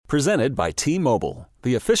Presented by T-Mobile,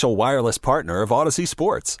 the official wireless partner of Odyssey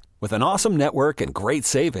Sports. With an awesome network and great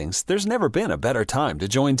savings, there's never been a better time to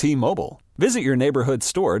join T-Mobile. Visit your neighborhood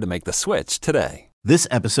store to make the switch today. This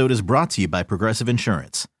episode is brought to you by Progressive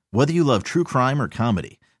Insurance. Whether you love true crime or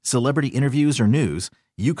comedy, celebrity interviews or news,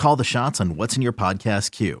 you call the shots on what's in your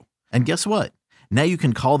podcast queue. And guess what? Now you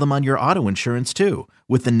can call them on your auto insurance too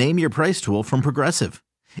with the Name Your Price tool from Progressive.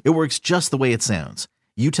 It works just the way it sounds.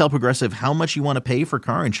 You tell Progressive how much you want to pay for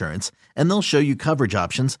car insurance, and they'll show you coverage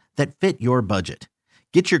options that fit your budget.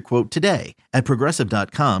 Get your quote today at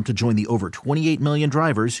Progressive.com to join the over 28 million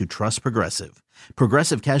drivers who trust Progressive.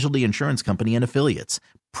 Progressive Casualty Insurance Company and Affiliates.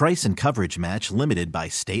 Price and coverage match limited by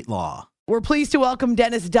state law. We're pleased to welcome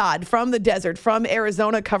Dennis Dodd from the desert, from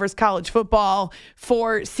Arizona, covers college football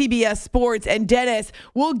for CBS Sports. And Dennis,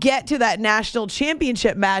 we'll get to that national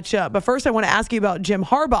championship matchup. But first, I want to ask you about Jim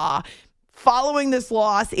Harbaugh. Following this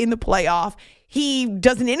loss in the playoff, he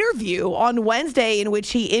does an interview on Wednesday in which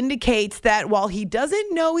he indicates that while he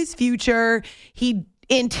doesn't know his future, he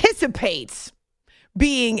anticipates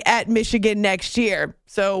being at Michigan next year.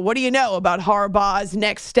 So what do you know about Harbaugh's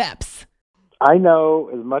next steps? I know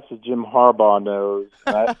as much as Jim Harbaugh knows.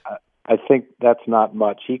 I think that's not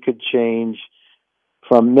much. He could change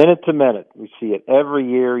from minute to minute. We see it every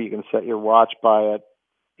year. You can set your watch by it.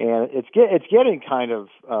 And it's getting kind of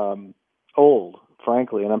old,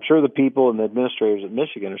 frankly, and I'm sure the people and the administrators at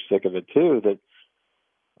Michigan are sick of it too, that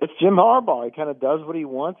it's Jim Harbaugh. He kind of does what he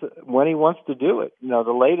wants when he wants to do it. You know,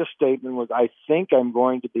 the latest statement was, I think I'm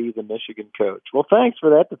going to be the Michigan coach. Well, thanks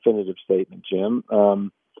for that definitive statement, Jim.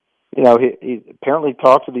 You know, he apparently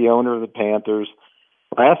talked to the owner of the Panthers.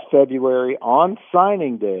 Last February, on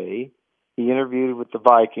signing day, he interviewed with the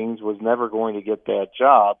Vikings, was never going to get that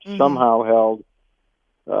job, somehow held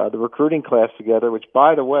the recruiting class together, which,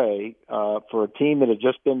 by the way, for a team that had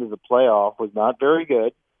just been to the playoff, was not very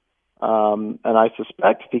good. And I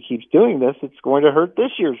suspect if he keeps doing this, it's going to hurt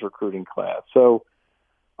this year's recruiting class. So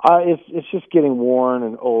it's just getting worn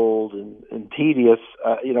and old and tedious.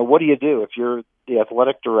 You know, what do you do if you're the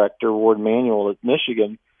athletic director, Ward Manuel at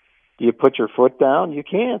Michigan? Do you put your foot down? You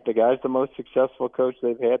can't. The guy's the most successful coach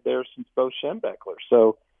they've had there since Bo Schembechler.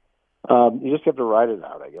 So you just have to ride it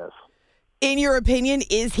out, I guess. In your opinion,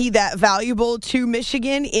 is he that valuable to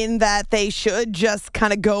Michigan in that they should just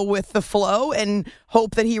kind of go with the flow and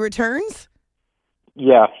hope that he returns?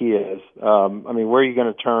 Yeah, he is. I mean, where are you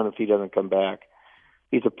going to turn if he doesn't come back?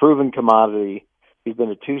 He's a proven commodity. He's been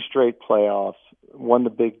to 2 straight playoffs, won the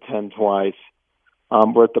Big Ten twice.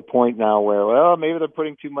 We're at the point now where, well, maybe they're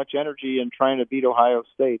putting too much energy in trying to beat Ohio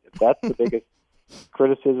State. If that's the biggest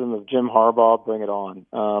criticism of Jim Harbaugh, bring it on,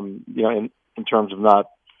 you know, in terms of not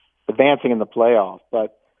advancing in the playoffs.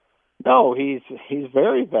 But no, he's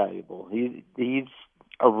very valuable. He's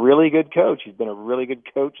a really good coach. He's been a really good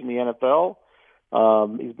coach in the NFL.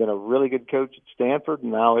 He's been a really good coach at Stanford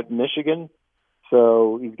and now at Michigan.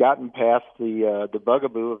 So he's gotten past the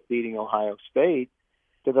bugaboo of beating Ohio State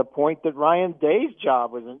to the point that Ryan Day's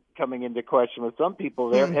job wasn't coming into question with some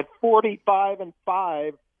people there at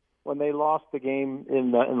 45-5 when they lost the game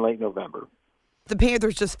in late November. The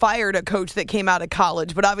Panthers just fired a coach that came out of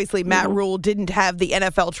college, but obviously Matt Rule didn't have the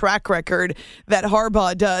NFL track record that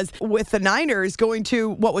Harbaugh does, with the Niners going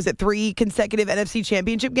to, 3 consecutive NFC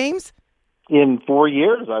championship games? In 4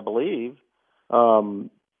 years, I believe.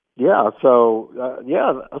 That's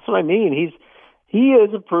what I mean. He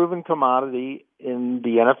is a proven commodity in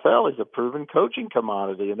the NFL. He's a proven coaching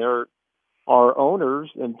commodity, and there are owners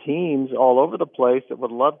and teams all over the place that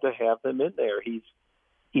would love to have him in there. He's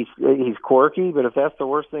quirky, but if that's the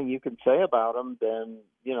worst thing you can say about him, then,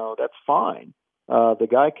 you know, that's fine. The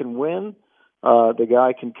guy can win. The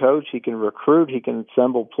guy can coach. He can recruit. He can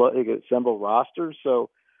assemble rosters. So,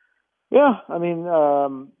 yeah, I mean,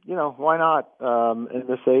 you know, why not? In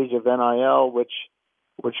this age of NIL,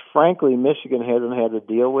 which frankly Michigan hasn't had to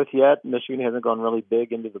deal with yet. Michigan hasn't gone really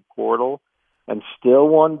big into the portal and still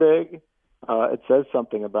won big. It says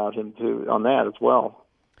something about him too on that as well.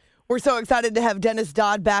 We're so excited to have Dennis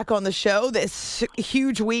Dodd back on the show. This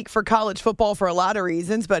huge week for college football for a lot of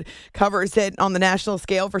reasons, but covers it on the national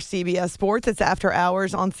scale for CBS Sports. It's After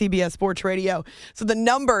Hours on CBS Sports Radio. So the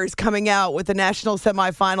numbers coming out with the national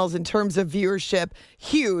semifinals in terms of viewership,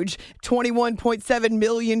 huge. 21.7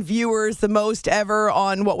 million viewers, the most ever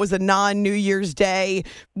on what was a non-New Year's Day.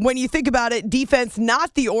 When you think about it, defense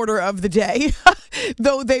not the order of the day,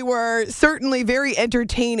 though they were certainly very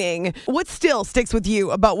entertaining. What still sticks with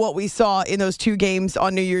you about what we saw in those 2 games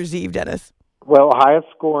on New Year's Eve, Dennis? Well, highest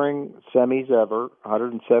scoring semis ever,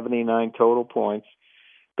 179 total points.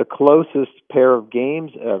 The closest pair of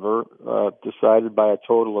games ever, decided by a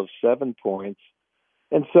total of 7 points.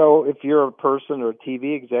 And so if you're a person or a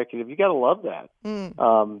TV executive, you got to love that.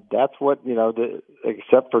 That's what,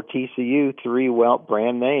 except for TCU, three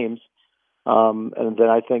brand names. And then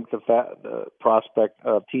I think the prospect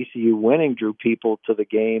of TCU winning drew people to the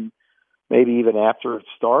game, maybe even after it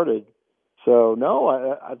started. So, no,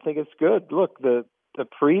 I think it's good. Look, the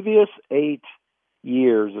previous 8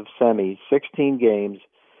 years of semis, 16 games,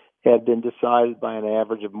 had been decided by an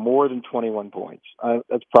average of more than 21 points.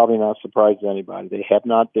 That's probably not a surprise to anybody. They have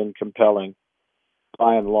not been compelling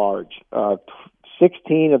by and large.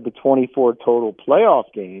 16 of the 24 total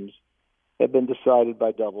playoff games have been decided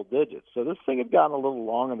by double digits. So this thing had gotten a little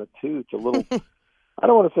long in the tooth, a little, I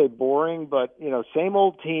don't want to say boring, but, same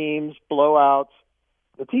old teams, blowouts.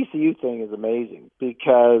 The TCU thing is amazing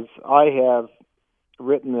because I have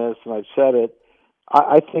written this and I've said it.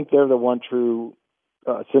 I think they're the one true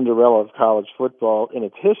Cinderella of college football in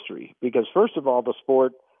its history because, first of all, the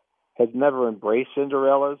sport has never embraced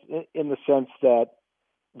Cinderellas in the sense that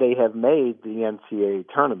they have made the NCAA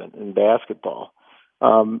tournament in basketball.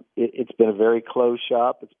 It's been a very closed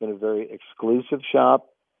shop. It's been a very exclusive shop.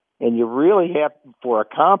 And you really have, for a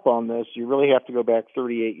comp on this, you really have to go back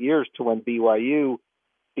 38 years to when BYU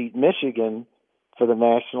beat Michigan for the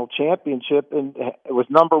national championship, and it was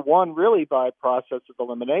number one really by process of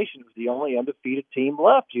elimination. It was the only undefeated team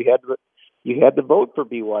left. You had to vote for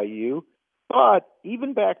BYU, but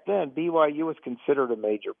even back then, BYU was considered a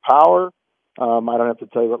major power. I don't have to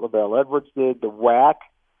tell you what LaVell Edwards did. The WAC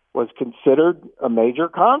was considered a major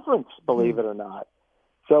conference, believe it or not.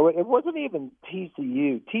 So it wasn't even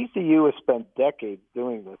TCU. TCU has spent decades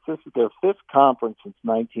doing this. This is their fifth conference since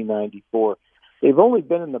 1994. They've only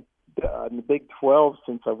been in the Big 12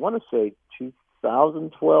 since I want to say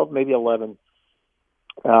 2012, maybe 11.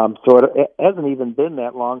 So it hasn't even been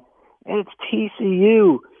that long. And it's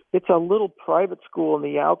TCU. It's a little private school in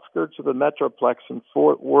the outskirts of the Metroplex in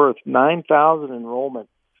Fort Worth, 9,000 enrollment.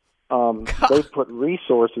 They've put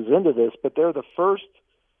resources into this, but they're the first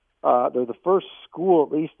school,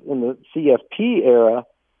 at least in the CFP era,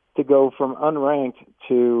 to go from unranked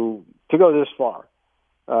to go this far.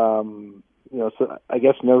 So I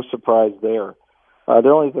guess no surprise there.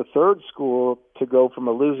 They're only the third school to go from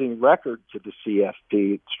a losing record to the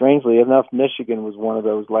CFP. Strangely enough, Michigan was one of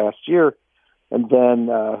those last year. And then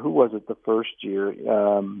who was it the first year?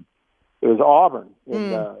 It was Auburn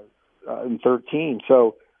in 13.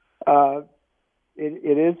 So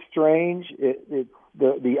it is strange.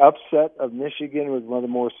 The upset of Michigan was one of the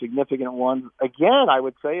more significant ones, again, I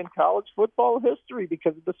would say, in college football history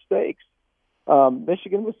because of the stakes.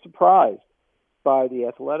 Michigan was surprised by the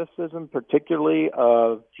athleticism, particularly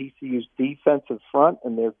of TCU's defensive front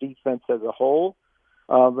and their defense as a whole.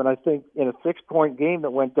 And I think in a 6-point game that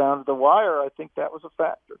went down to the wire, I think that was a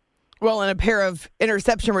factor. Well, and a pair of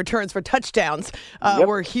interception returns for touchdowns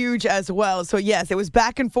were huge as well. So, yes, it was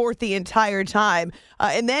back and forth the entire time.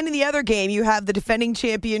 And then in the other game, you have the defending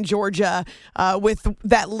champion Georgia with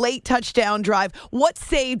that late touchdown drive. What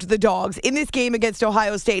saved the Dogs in this game against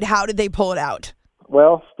Ohio State? How did they pull it out?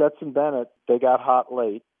 Well, Stetson Bennett, they got hot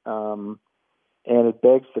late. And it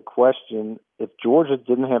begs the question, if Georgia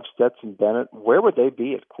didn't have Stetson Bennett, where would they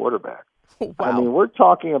be at quarterback? Wow. I mean, we're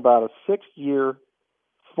talking about a 6-year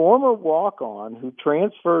former walk-on who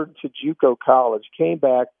transferred to JUCO college, came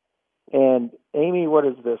back, and Amy, what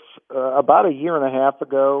is this? About a year and a half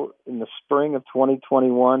ago, in the spring of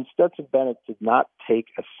 2021, Stetson Bennett did not take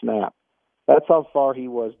a snap. That's how far he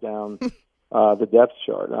was down the depth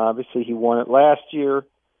chart. And obviously, he won it last year.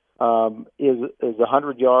 Is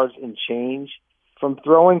 100 yards and change from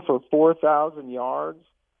throwing for 4,000 yards,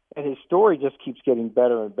 and his story just keeps getting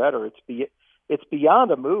better and better. It's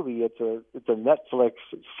beyond a movie. It's a Netflix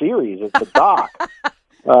series. It's a doc.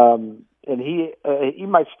 And he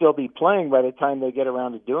might still be playing by the time they get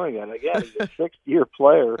around to doing it. Again, he's a 6-year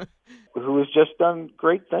player who has just done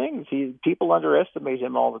great things. People underestimate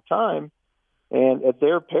him all the time, and at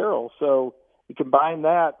their peril. So you combine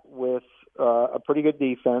that with a pretty good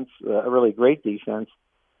defense, a really great defense.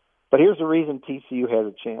 But here's the reason TCU has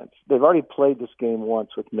a chance. They've already played this game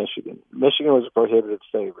once with Michigan. Michigan was a prohibitive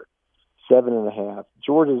favorite, 7.5.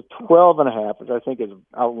 Georgia's 12.5, which I think is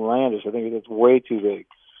outlandish. I think it's way too big.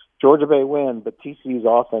 Georgia may win, but TCU's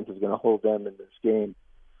offense is going to hold them in this game.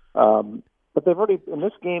 But they've already, in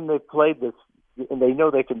this game, they've played this, and they know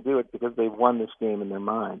they can do it because they've won this game in their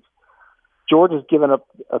minds. Georgia's given up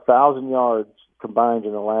 1,000 yards combined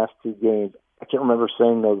in the last 2 games. I can't remember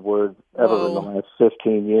saying those words ever in the last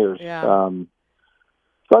 15 years. Yeah. So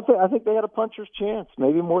I think they had a puncher's chance,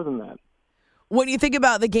 maybe more than that. When you think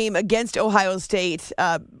about the game against Ohio State,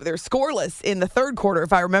 they're scoreless in the third quarter,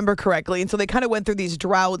 if I remember correctly. And so they kind of went through these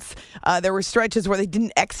droughts. There were stretches where they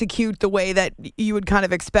didn't execute the way that you would kind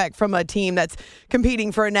of expect from a team that's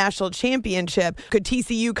competing for a national championship. Could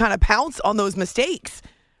TCU kind of pounce on those mistakes?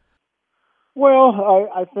 Well,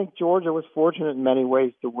 I think Georgia was fortunate in many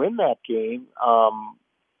ways to win that game.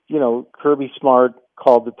 Kirby Smart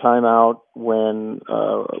called the timeout when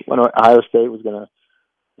Ohio State was going to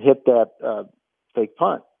hit that fake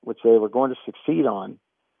punt, which they were going to succeed on.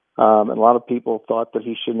 And a lot of people thought that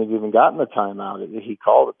he shouldn't have even gotten the timeout. He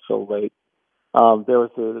called it so late. There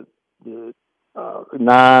was the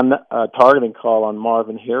non-targeting call on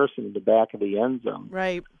Marvin Harrison in the back of the end zone.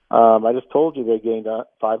 Right. I just told you they gained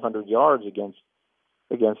 500 yards against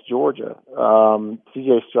Georgia.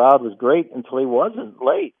 C.J. Stroud was great until he wasn't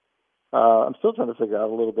late. I'm still trying to figure out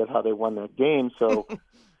a little bit how they won that game. So,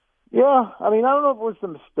 yeah, I don't know if it was the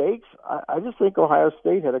mistakes. I just think Ohio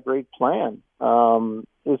State had a great plan.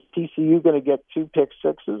 Is TCU going to get 2 pick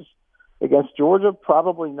sixes against Georgia?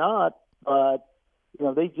 Probably not. But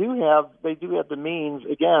they do have the means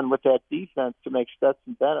again with that defense to make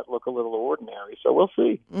Stetson Bennett look a little ordinary. So we'll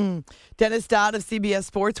see. Dennis Dodd of CBS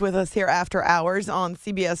Sports with us here after hours on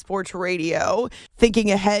CBS Sports Radio. Thinking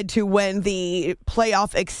ahead to when the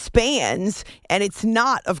playoff expands, and it's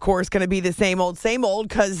not, of course, going to be the same old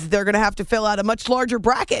because they're going to have to fill out a much larger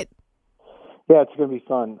bracket. Yeah, it's going to be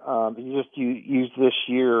fun. You use this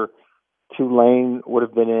year, Tulane would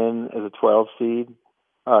have been in as a 12 seed.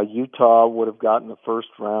 Utah would have gotten the first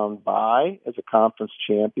round bye as a conference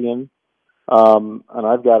champion. And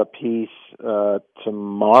I've got a piece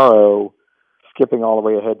tomorrow skipping all the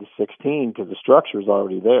way ahead to 16 because the structure is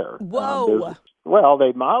already there. Whoa.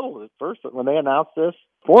 They modeled it first. When they announced this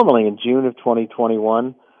formally in June of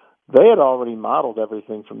 2021, they had already modeled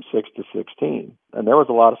everything from 6 to 16. And there was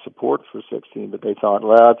a lot of support for 16, but they thought,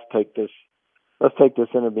 well, let's take this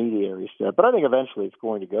intermediary step. But I think eventually it's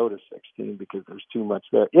going to go to 16 because there's too much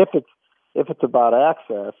there. If it's about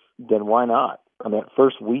access, then why not? On that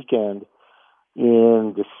first weekend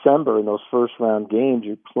in December, in those first round games,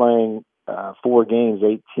 you're playing 4 games,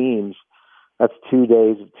 8 teams. That's 2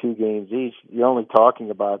 days of 2 games each. You're only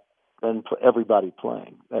talking about then everybody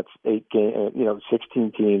playing. That's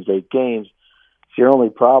 16 teams, 8 games. So your only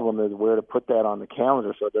problem is where to put that on the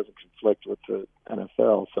calendar so it doesn't conflict with the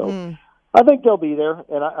NFL. So. I think they'll be there,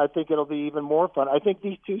 and I think it'll be even more fun. I think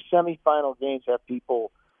these 2 semifinal games have people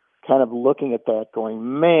kind of looking at that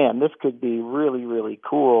going, man, this could be really, really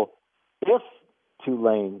cool if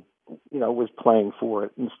Tulane, was playing for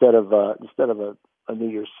it instead of a New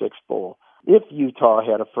Year's Six bowl. If Utah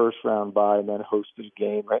had a first-round bye and then hosted a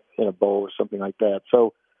game in a bowl or something like that.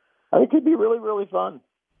 So I think it could be really, really fun.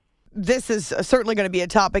 This is certainly going to be a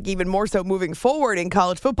topic even more so moving forward in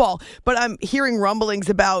college football. But I'm hearing rumblings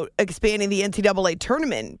about expanding the NCAA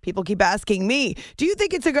tournament. People keep asking me, do you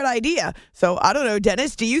think it's a good idea? So I don't know,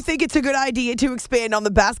 Dennis, do you think it's a good idea to expand on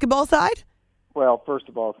the basketball side? Well, first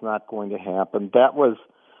of all, it's not going to happen. That was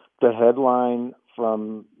the headline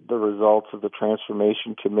from the results of the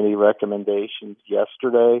Transformation Committee recommendations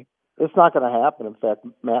yesterday. It's not going to happen. In fact,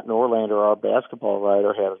 Matt Norlander, our basketball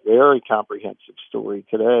writer, had a very comprehensive story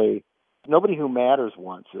today. Nobody who matters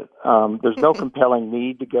wants it. There's no compelling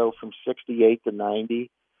need to go from 68 to 90.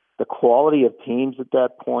 The quality of teams at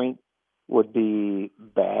that point would be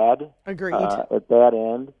bad. Agreed. At that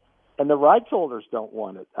end. And the rights holders don't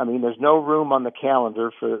want it. There's no room on the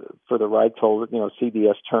calendar for the rights holder,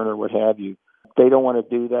 CBS, Turner, what have you. They don't want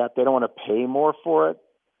to do that. They don't want to pay more for it.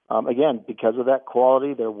 Again, because of that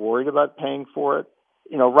quality, they're worried about paying for it.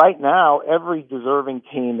 Right now, every deserving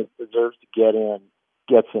team that deserves to get in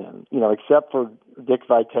gets in, except for Dick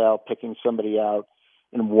Vitale picking somebody out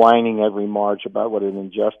and whining every March about what an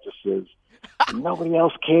injustice is. Nobody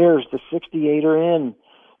else cares. The 68 are in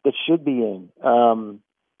that should be in.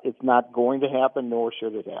 It's not going to happen, nor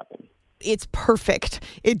should it happen. It's perfect.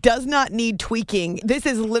 It does not need tweaking. This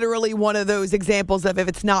is literally one of those examples of if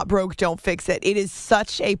it's not broke, don't fix it. It is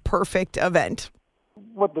such a perfect event.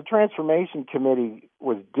 What the Transformation Committee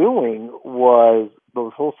was doing was,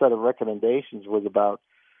 the whole set of recommendations was about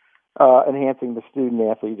enhancing the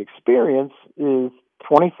student-athlete experience, is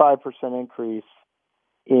 25% increase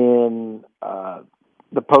in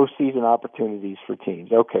the postseason opportunities for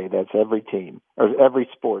teams. Okay, that's every team, or every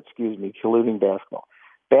sport, including basketball.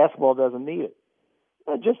 Basketball doesn't need it.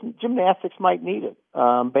 Just gymnastics might need it.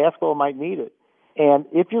 Basketball might need it. And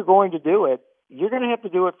if you're going to do it, you're going to have to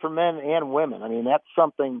do it for men and women. That's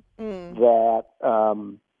something that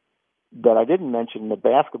I didn't mention in the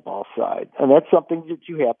basketball side. And that's something that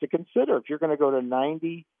you have to consider. If you're going to go to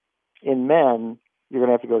 90 in men You're going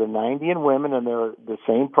to have to go to 90 in women, and there are the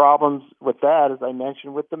same problems with that as I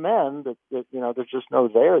mentioned with the men, that there's just no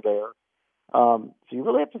there. So you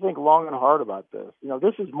really have to think long and hard about this.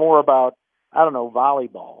 This is more about,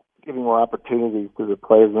 volleyball, giving more opportunities to the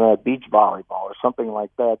players than that, beach volleyball or something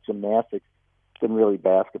like that, gymnastics, than really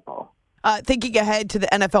basketball. Thinking ahead to the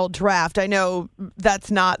NFL draft, I know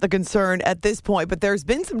that's not the concern at this point, but there's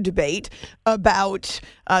been some debate about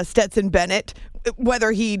Stetson Bennett,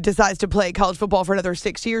 whether he decides to play college football for another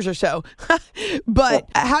 6 years or so. But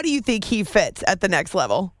how do you think he fits at the next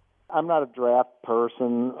level? I'm not a draft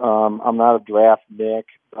person. I'm not a draft Nick,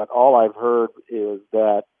 but all I've heard is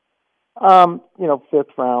that,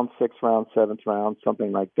 5th round, 6th round, 7th round,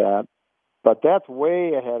 something like that. But that's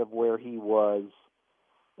way ahead of where he was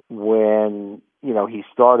when, he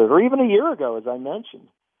started, or even a year ago, as I mentioned.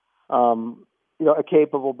 A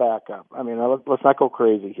capable backup. I mean, let's not go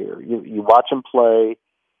crazy here. You watch him play.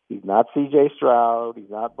 He's not C.J. Stroud. He's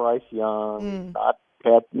not Bryce Young. He's not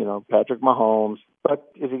Patrick Mahomes.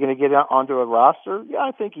 But is he going to get onto a roster? Yeah,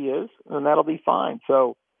 I think he is, and that'll be fine.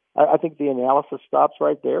 So I think the analysis stops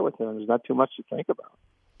right there with him. There's not too much to think about.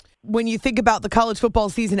 When you think about the college football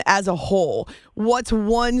season as a whole, what's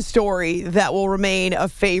one story that will remain a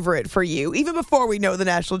favorite for you, even before we know the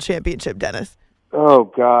national championship, Dennis? Oh,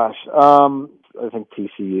 gosh. I think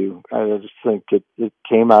TCU. I just think it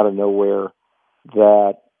came out of nowhere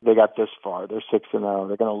that they got this far. They're 6-0.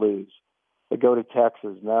 They're going to lose. They go to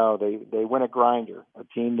Texas. No, they win a grinder. A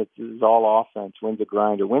team that is all offense wins a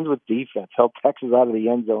grinder. Wins with defense. Held Texas out of the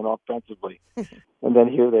end zone offensively. And then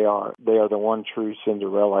here they are. They are the one true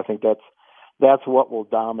Cinderella. I think that's what will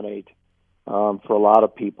dominate for a lot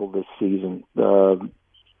of people this season. That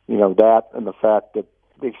and the fact that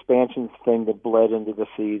the expansion thing that bled into the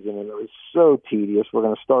season, and it was so tedious. We're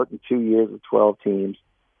going to start in 2 years with 12 teams,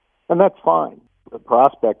 and that's fine. The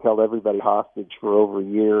prospect held everybody hostage for over a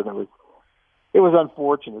year, and it was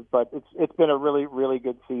unfortunate, but it's been a really, really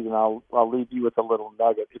good season. I'll leave you with a little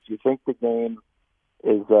nugget. If you think the game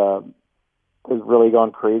is really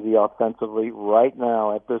gone crazy offensively right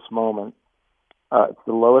now at this moment, it's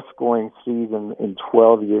the lowest scoring season in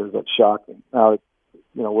 12 years. That's shocking. Now,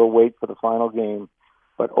 we'll wait for the final game.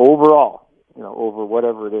 But overall, over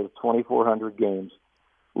whatever it is, 2,400 games,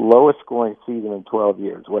 lowest scoring season in 12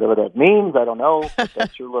 years. Whatever that means, I don't know, but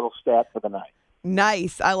that's your little stat for the night.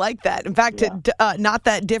 Nice. I like that. In fact, not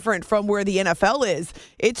that different from where the NFL is.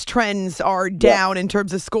 Its trends are down in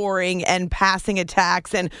terms of scoring and passing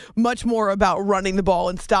attacks, and much more about running the ball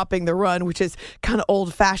and stopping the run, which is kind of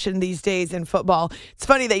old-fashioned these days in football. It's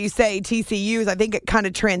funny that you say TCU's. I think it kind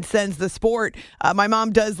of transcends the sport. My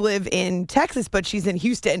mom does live in Texas, but she's in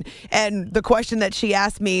Houston. And the question that she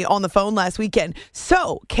asked me on the phone last weekend,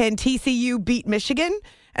 so can TCU beat Michigan?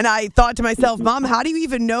 And I thought to myself, Mom, how do you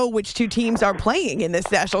even know which two teams are playing in this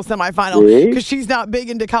national semifinal? Because she's not big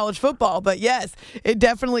into college football. But yes, it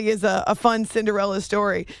definitely is a fun Cinderella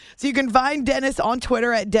story. So you can find Dennis on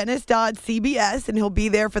Twitter at DennisDoddCBS, and he'll be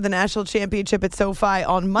there for the national championship at SoFi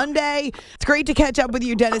on Monday. It's great to catch up with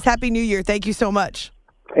you, Dennis. Happy New Year. Thank you so much.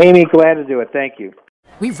 Amy, glad to do it. Thank you.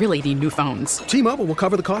 We really need new phones. T-Mobile will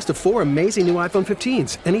cover the cost of 4 amazing new iPhone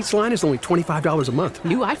 15s, and each line is only $25 a month.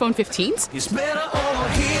 New iPhone 15s? It's better over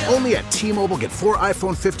here. Only at T-Mobile, get 4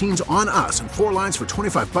 iPhone 15s on us and 4 lines for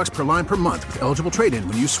 $25 per line per month with eligible trade-in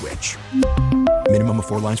when you switch. Minimum of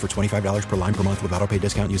 4 lines for $25 per line per month with autopay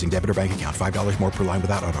discount using debit or bank account. $5 more per line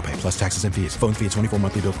without autopay, plus taxes and fees. Phone fee at 24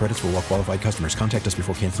 monthly bill credits for well-qualified customers. Contact us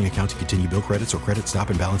before canceling account to continue bill credits or credit stop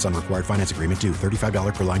and balance on required finance agreement due.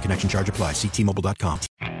 $35 per line connection charge applies. See T-Mobile.com.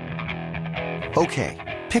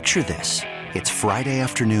 Okay, picture this. It's Friday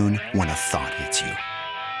afternoon when a thought hits you.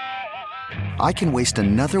 I can waste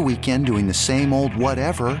another weekend doing the same old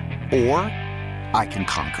whatever, or I can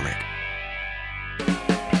conquer it.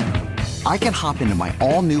 I can hop into my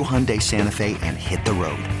all-new Hyundai Santa Fe and hit the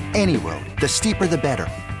road. Any road. The steeper, the better.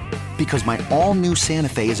 Because my all-new Santa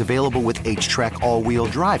Fe is available with H-Track all-wheel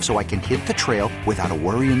drive, so I can hit the trail without a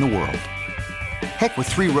worry in the world. Heck, with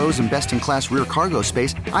 3 rows and best-in-class rear cargo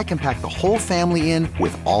space, I can pack the whole family in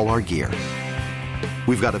with all our gear.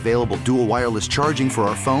 We've got available dual wireless charging for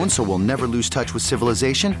our phones, so we'll never lose touch with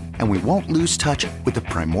civilization, and we won't lose touch with the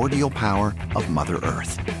primordial power of Mother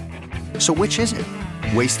Earth. So which is it?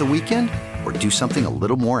 Waste the weekend or do something a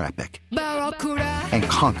little more epic? And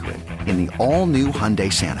conquer it in the all-new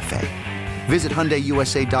Hyundai Santa Fe. Visit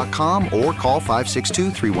HyundaiUSA.com or call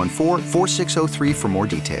 562-314-4603 for more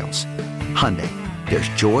details. Hyundai, there's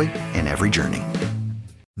joy in every journey.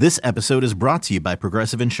 This episode is brought to you by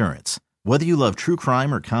Progressive Insurance. Whether you love true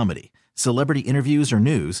crime or comedy, celebrity interviews or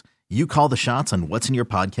news, you call the shots on what's in your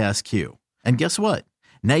podcast queue. And guess what?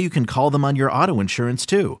 Now you can call them on your auto insurance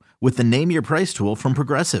too with the Name Your Price tool from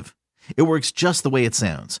Progressive. It works just the way it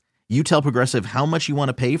sounds. You tell Progressive how much you want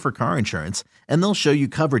to pay for car insurance, and they'll show you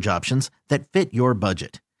coverage options that fit your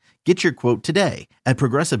budget. Get your quote today at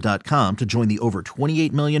Progressive.com to join the over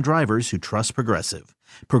 28 million drivers who trust Progressive.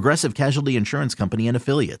 Progressive Casualty Insurance Company and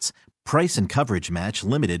Affiliates. Price and coverage match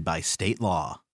limited by state law.